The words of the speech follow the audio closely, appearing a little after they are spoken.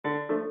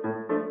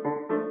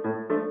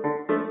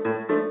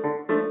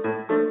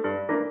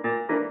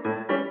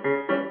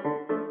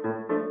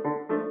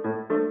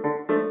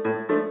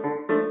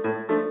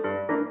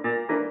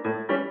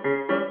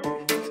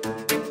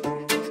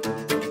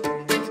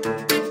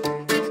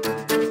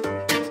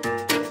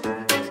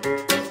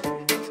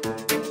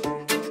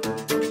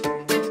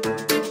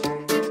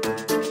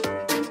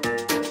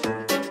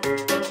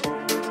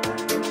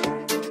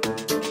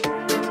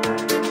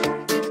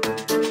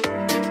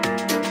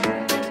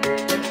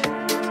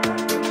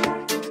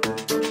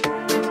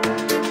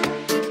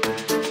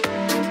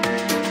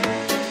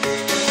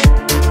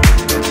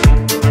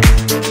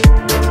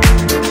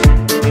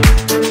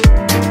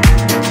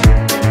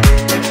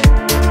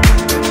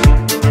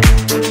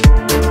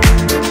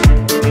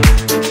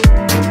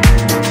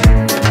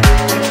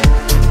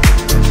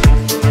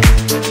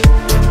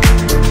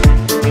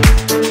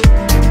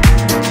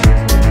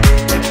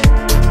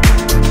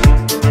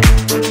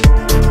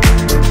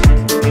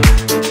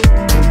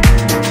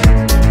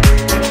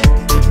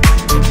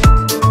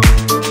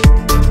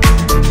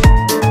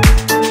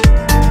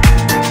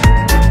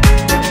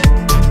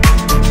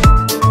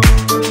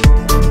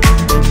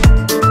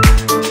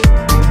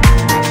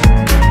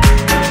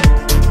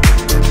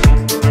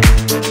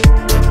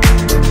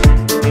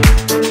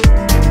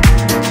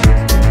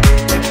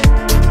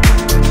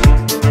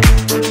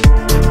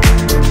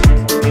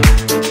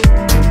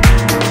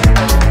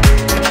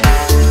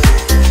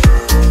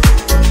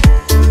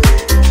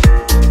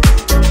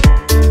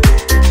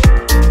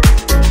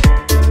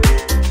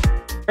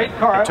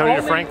I'm Tony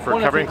DeFrank for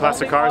Covering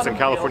Classic Cars and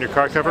California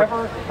Car Cover.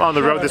 I'm on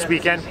the road this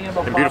weekend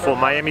in beautiful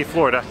Miami,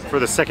 Florida for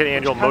the second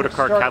annual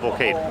Motorcar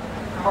Cavalcade.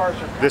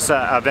 This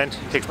event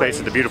takes place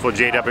at the beautiful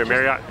JW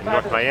Marriott in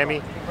North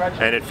Miami,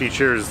 and it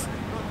features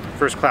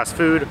first-class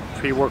food,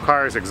 pre-war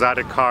cars,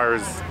 exotic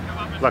cars,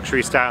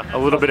 luxury style, a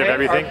little bit of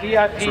everything.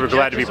 So we're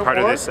glad to be part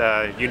of this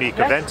unique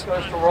event.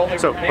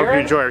 So hope you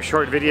enjoy our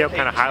short video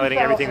kind of highlighting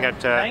everything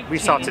that we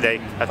saw today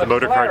at the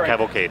Motorcar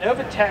Cavalcade.